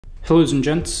Hello ladies and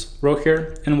gents, Ro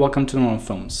here, and welcome to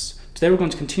NOandROfilms. Today we're going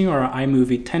to continue our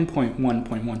iMovie 10.1.1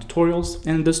 tutorials,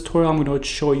 and in this tutorial I'm going to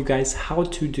show you guys how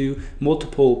to do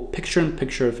multiple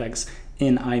picture-in-picture effects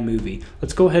in iMovie.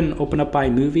 Let's go ahead and open up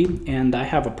iMovie, and I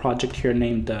have a project here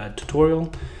named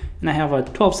tutorial, and I have a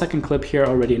 12-second clip here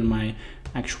already in my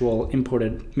actual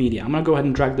imported media. I'm going to go ahead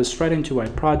and drag this right into my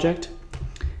project,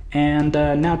 and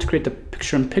now to create the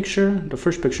picture-in-picture, the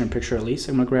first picture-in-picture at least,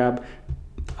 I'm going to grab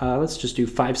let's just do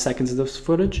 5 seconds of this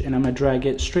footage, and I'm going to drag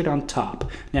it straight on top.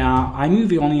 Now,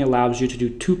 iMovie only allows you to do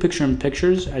 2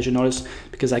 picture-in-pictures, as you notice,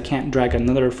 because I can't drag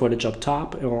another footage up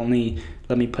top. It will only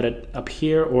let me put it up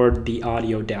here or the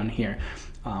audio down here.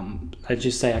 I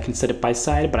just say I can set it by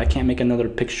side, but I can't make another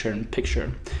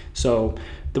picture-in-picture. So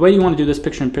the way you want to do this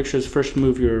picture-in-picture is first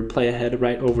move your play ahead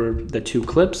right over the 2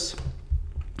 clips,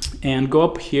 and go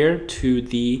up here to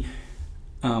the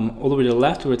all the way to the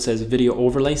left where it says video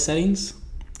overlay settings.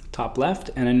 Top left,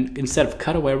 and then instead of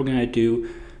cutaway we're going to do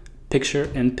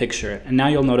picture-in-picture, and now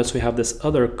you'll notice we have this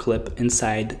other clip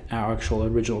inside our actual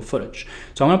original footage.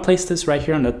 So I'm going to place this right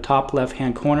here on the top left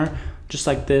hand corner just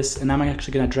like this, and I'm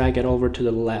actually going to drag it over to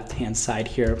the left hand side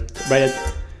here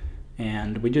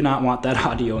and we do not want that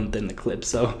audio in the clip,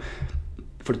 so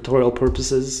for tutorial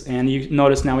purposes. And you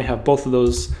notice now we have both of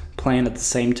those playing at the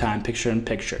same time,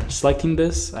 picture-in-picture. Selecting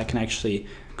this, I can actually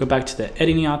go back to the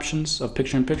editing options of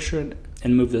picture-in-picture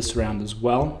and move this around as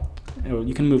well.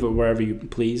 You can move it wherever you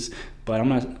please, but I'm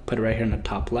going to put it right here in the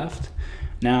top left.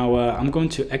 Now I'm going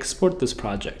to export this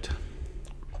project,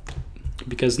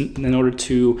 because in order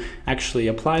to actually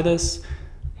apply this,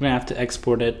 we're going to have to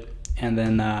export it, and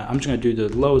then I'm just going to do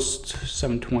the lowest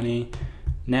 720,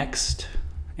 next,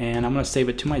 and I'm going to save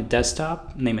it to my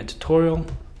desktop, name it tutorial,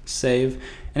 save,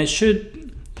 and it should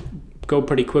go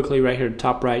pretty quickly. Right here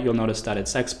top right, you'll notice that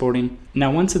it's exporting.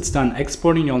 Now once it's done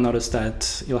exporting, you'll notice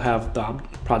that you'll have the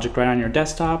project right on your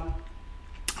desktop.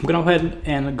 I'm gonna go ahead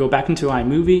and go back into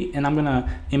iMovie, and I'm gonna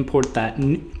import that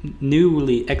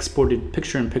newly exported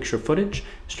picture-in-picture footage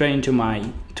straight into my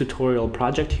tutorial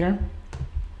project here,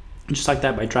 just like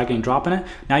that, by dragging and dropping it.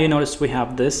 Now you notice we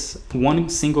have this one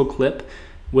single clip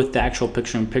with the actual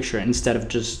picture-in-picture instead of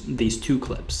just these 2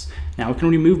 clips. Now we can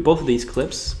remove both of these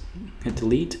clips, hit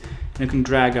delete, and we can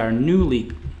drag our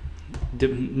newly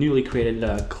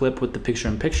created clip with the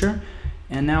picture-in-picture,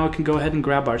 and now we can go ahead and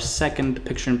grab our second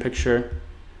picture-in-picture.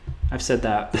 I've said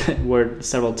that word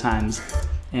several times,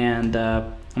 and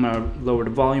I'm gonna lower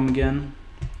the volume again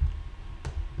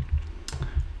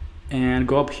and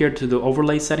go up here to the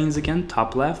overlay settings again,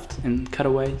 top left, and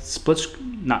cutaway,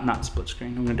 not split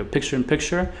screen. I'm gonna do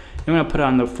picture-in-picture, and I'm gonna put it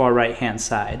on the far right hand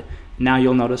side. Now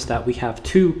you'll notice that we have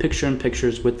 2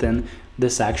 picture-in-pictures within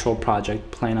this actual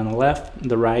project, playing on the left,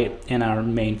 the right, and our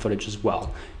main footage as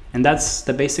well. And that's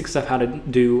the basics of how to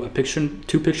do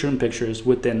 2 picture-in-pictures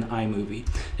within iMovie.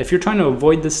 If you're trying to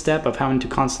avoid this step of having to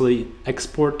constantly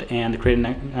export and create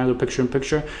another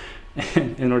picture-in-picture,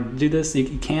 in order to do this,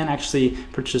 you can actually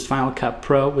purchase Final Cut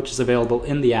Pro, which is available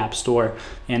in the App Store,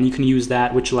 and you can use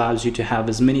that, which allows you to have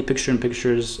as many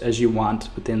picture-in-pictures as you want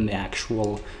within the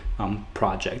actual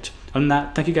project. Other than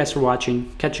that, thank you guys for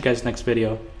watching. Catch you guys next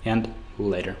video, and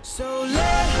later. So